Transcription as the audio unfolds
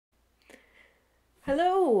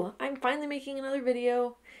Hello! I'm finally making another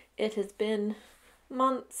video. It has been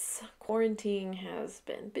months. Quarantine has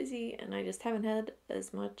been busy and I just haven't had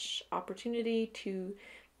as much opportunity to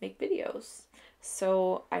make videos.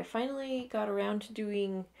 So I finally got around to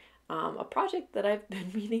doing a project that I've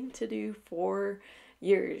been meaning to do for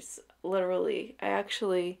years, literally. I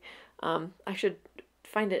should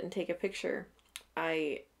find it and take a picture.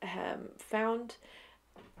 I found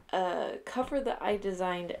a cover that I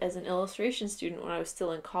designed as an illustration student when I was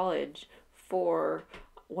still in college for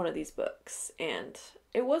one of these books. And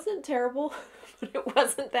it wasn't terrible, but it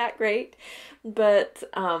wasn't that great. But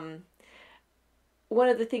one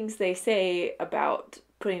of the things they say about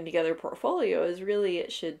putting together a portfolio is really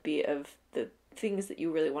it should be of the things that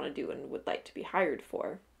you really want to do and would like to be hired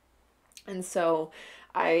for. And so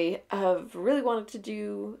I have really wanted to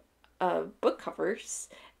do book covers,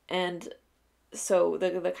 and so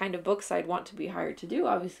the kind of books I'd want to be hired to do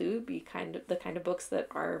obviously would be the kind of books that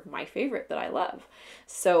are my favorite, that I love.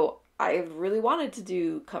 So I really wanted to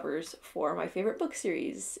do covers for my favorite book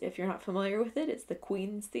series. If you're not familiar with it, it's the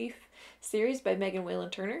Queen's Thief series by Megan Whalen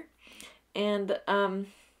Turner. And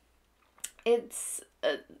it's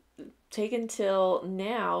taken till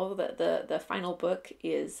now that the final book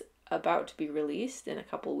is about to be released in a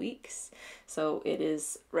couple weeks. So it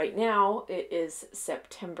is, right now, it is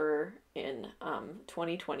September in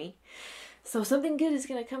 2020. So something good is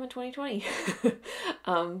going to come in 2020.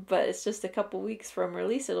 But it's just a couple weeks from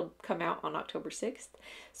release. It'll come out on October 6th.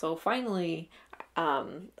 So finally,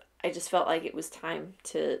 I just felt like it was time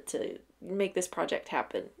to make this project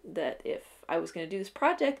happen. That if I was going to do this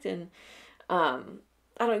project and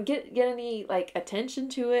I don't get any like attention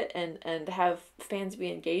to it and have fans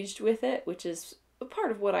be engaged with it, which is a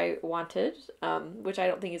part of what I wanted, which I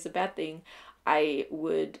don't think is a bad thing, I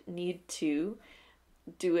would need to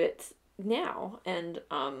do it now. And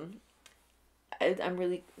I'm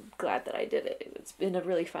really glad that I did it. It's been a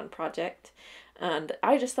really fun project. And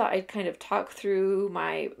I just thought I'd kind of talk through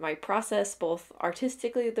my process, both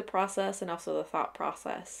artistically the process and also the thought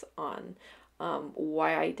process on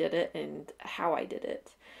why I did it and how I did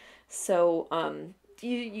it. So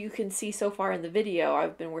you can see so far in the video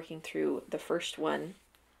I've been working through the first one,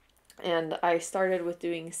 and I started with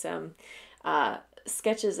doing some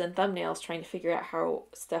sketches and thumbnails trying to figure out how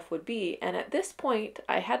stuff would be. And at this point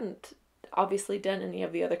I hadn't obviously done any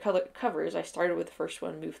of the other covers. I started with the first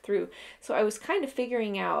one, moved through. So I was kind of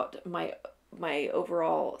figuring out my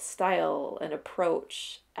overall style and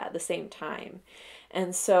approach at the same time.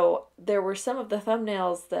 And so there were some of the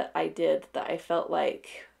thumbnails that I did that I felt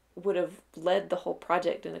like would have led the whole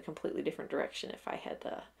project in a completely different direction if I had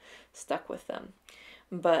stuck with them.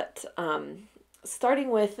 But starting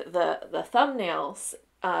with the thumbnails,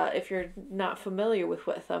 if you're not familiar with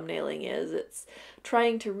what thumbnailing is, it's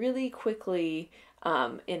trying to really quickly,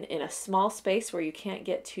 in a small space where you can't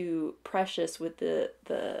get too precious with the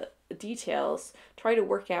details, try to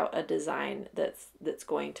work out a design that's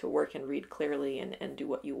going to work and read clearly and do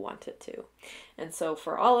what you want it to. And so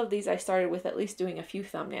for all of these, I started with at least doing a few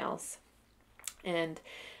thumbnails. And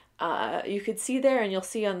you could see there, and you'll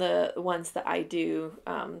see on the ones that I do,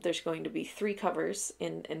 there's going to be 3 covers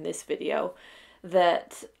in this video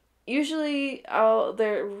that usually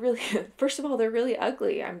they're really, first of all, they're really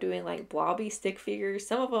ugly. I'm doing like blobby stick figures.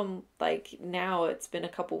 Some of them, like, now it's been a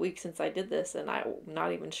couple weeks since I did this and I'm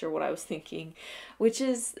not even sure what I was thinking, which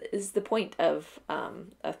is the point of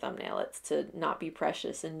a thumbnail. It's to not be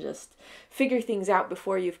precious and just figure things out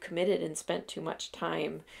before you've committed and spent too much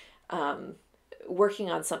time working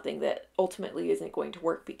on something that ultimately isn't going to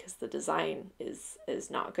work because the design is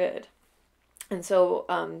not good. And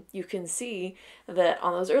so you can see that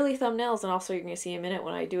on those early thumbnails, and also you're going to see in a minute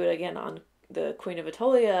when I do it again on the Queen of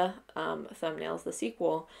Attolia thumbnails, the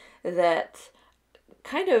sequel, that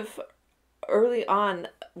kind of early on,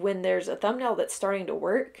 when there's a thumbnail that's starting to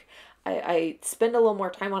work, I spend a little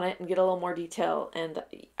more time on it and get a little more detail, and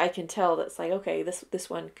I can tell that's like, okay, this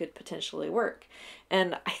one could potentially work.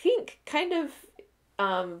 And I think kind of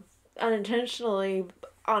unintentionally,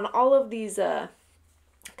 on all of these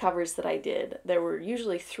covers that I did, there were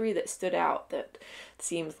usually 3 that stood out that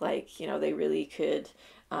seemed like, you know, they really could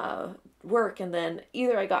work. And then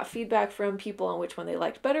either I got feedback from people on which one they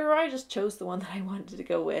liked better, or I just chose the one that I wanted to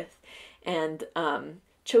go with and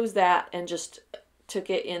chose that and just took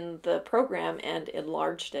it in the program and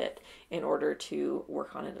enlarged it in order to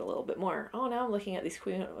work on it a little bit more. Oh, now I'm looking at these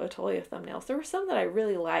Queen of Attolia thumbnails. There were some that I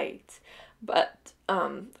really liked, but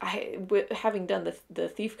having done the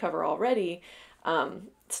thief cover already,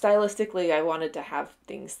 stylistically I wanted to have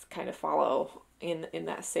things kind of follow in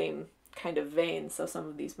that same kind of vein, so some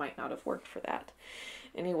of these might not have worked for that.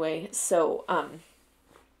 Anyway, so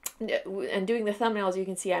and doing the thumbnails, you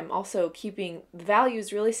can see I'm also keeping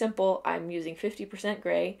values really simple. I'm using 50%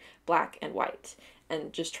 gray, black, and white,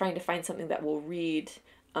 and just trying to find something that will read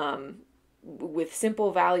with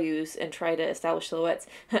simple values and try to establish silhouettes.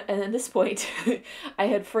 And at this point, I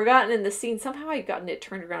had forgotten in the scene, somehow I had gotten it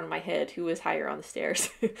turned around in my head who was higher on the stairs.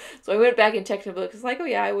 So I went back and checked the book. It's like, oh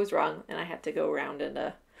yeah, I was wrong. And I had to go around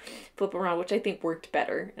and flip around, which I think worked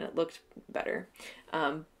better and it looked better.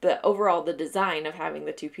 But overall, the design of having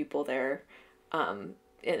the two people there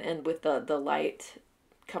and with the light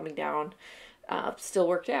coming down still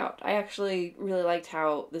worked out. I actually really liked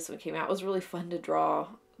how this one came out. It was really fun to draw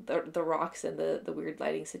the rocks and the weird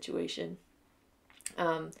lighting situation.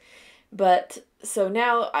 But so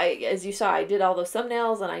now as you saw, I did all those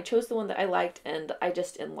thumbnails and I chose the one that I liked and I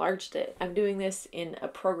just enlarged it. I'm doing this in a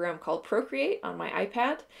program called Procreate on my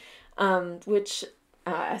iPad, which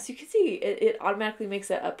as you can see, it automatically makes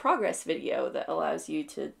a progress video that allows you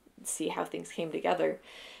to see how things came together.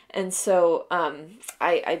 And so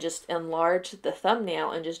I just enlarged the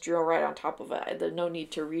thumbnail and just drew right on top of it. There's no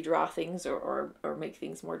need to redraw things or make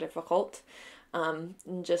things more difficult. And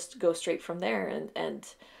just go straight from there. And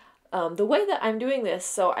the way that I'm doing this,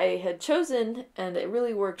 so I had chosen, and it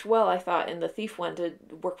really worked well, I thought, in the Thief one, to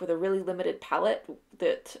work with a really limited palette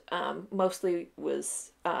that mostly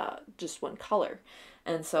was just one color.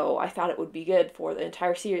 And so I thought it would be good for the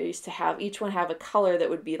entire series to have each one have a color that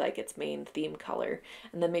would be like its main theme color,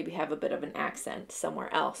 and then maybe have a bit of an accent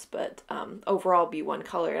somewhere else, but overall be one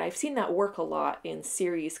color. And I've seen that work a lot in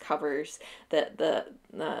series covers, that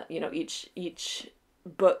you know, each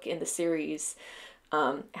book in the series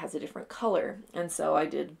has a different color. And so I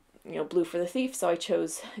did, you know, blue for the Thief, so I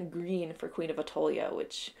chose green for Queen of Attolia,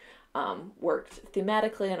 which worked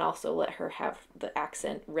thematically and also let her have the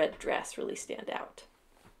accent red dress really stand out.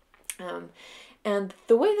 And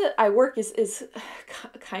the way that I work is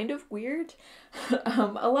kind of weird.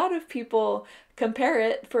 A lot of people compare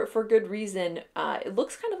it for good reason. It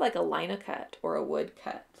looks kind of like a linocut or a wood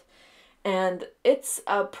cut. And it's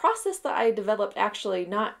a process that I developed actually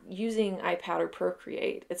not using iPad or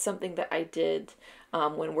Procreate. It's something that I did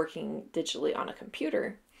when working digitally on a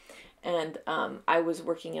computer. And I was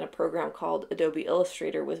working in a program called Adobe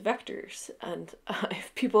Illustrator with vectors. And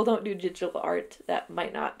if people don't do digital art, that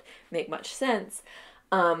might not make much sense.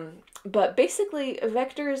 But basically,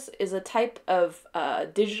 vectors is a type of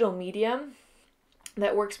digital medium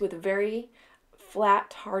that works with very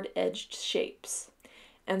flat, hard-edged shapes.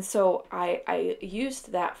 And so I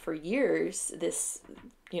used that for years, this,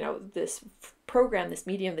 you know, this program, this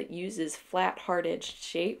medium that uses flat, hard-edged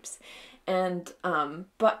shapes. And,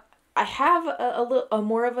 but I have a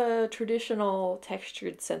more of a traditional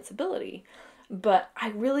textured sensibility, but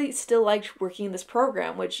I really still liked working in this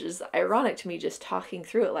program, which is ironic to me just talking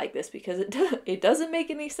through it like this, because it doesn't make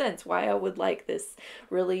any sense why I would like this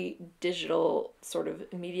really digital sort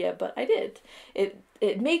of media, but I did.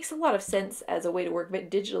 It makes a lot of sense as a way to work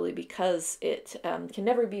digitally because it can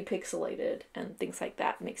never be pixelated and things like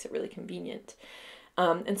that. It makes it really convenient.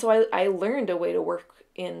 And so I learned a way to work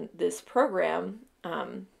in this program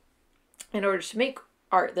in order to make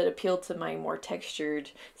art that appealed to my more textured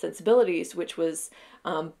sensibilities, which was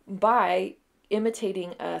by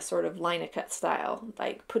imitating a sort of linocut style,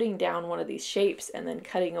 like putting down one of these shapes and then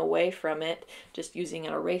cutting away from it, just using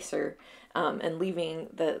an eraser, and leaving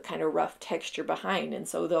the kind of rough texture behind. And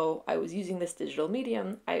so though I was using this digital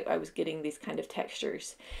medium, I was getting these kind of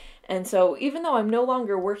textures. And so even though I'm no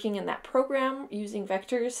longer working in that program using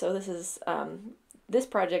vectors, so this is this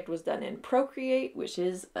project was done in Procreate, which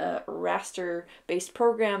is a raster-based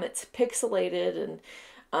program. It's pixelated and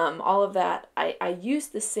all of that. I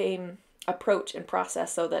used the same approach and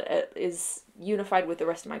process so that it is unified with the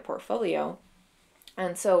rest of my portfolio.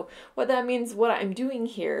 And so what that means, what I'm doing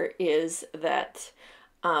here is that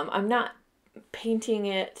I'm not painting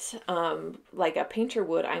it like a painter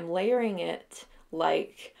would. I'm layering it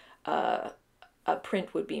like a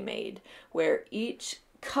print would be made, where each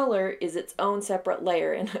color is its own separate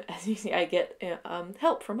layer. And as you see, I get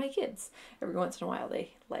help from my kids every once in a while.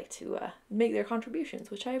 They like to make their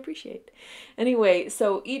contributions, which I appreciate. Anyway,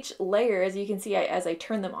 so each layer, as you can see, as I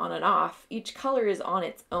turn them on and off, each color is on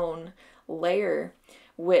its own layer,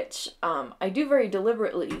 which I do very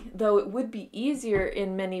deliberately, though it would be easier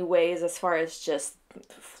in many ways as far as just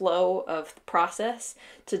flow of the process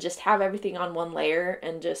to just have everything on one layer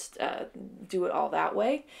and just do it all that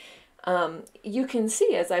way. You can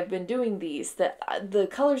see as I've been doing these that the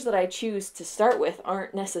colors that I choose to start with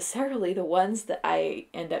aren't necessarily the ones that I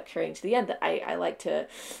end up carrying to the end. That I like to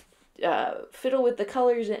fiddle with the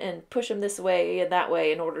colors and push them this way and that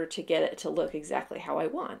way in order to get it to look exactly how I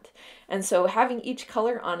want. And so having each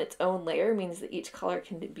color on its own layer means that each color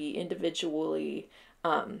can be individually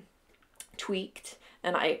tweaked,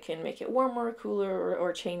 and I can make it warmer or cooler,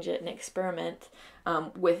 or change it and experiment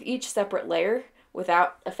with each separate layer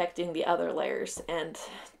without affecting the other layers. And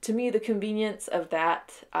to me, the convenience of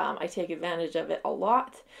that, I take advantage of it a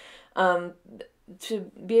lot.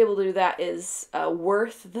 To be able to do that is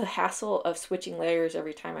worth the hassle of switching layers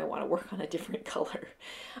every time I want to work on a different color.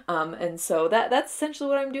 And so that's essentially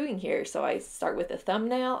what I'm doing here. So I start with a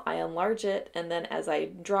thumbnail, I enlarge it, and then as I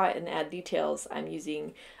draw it and add details, I'm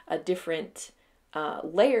using a different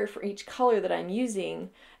layer for each color that I'm using.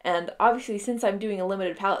 And obviously, since I'm doing a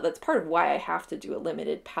limited palette, that's part of why I have to do a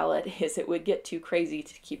limited palette, is it would get too crazy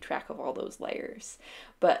to keep track of all those layers.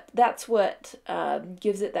 But that's what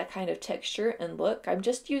gives it that kind of texture and look. I'm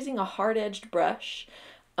just using a hard-edged brush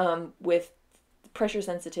with pressure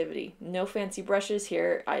sensitivity. No fancy brushes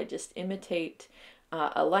here. I just imitate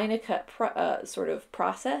a line of cut sort of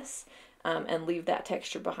process and leave that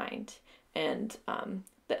texture behind. And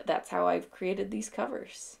that's how I've created these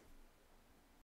covers.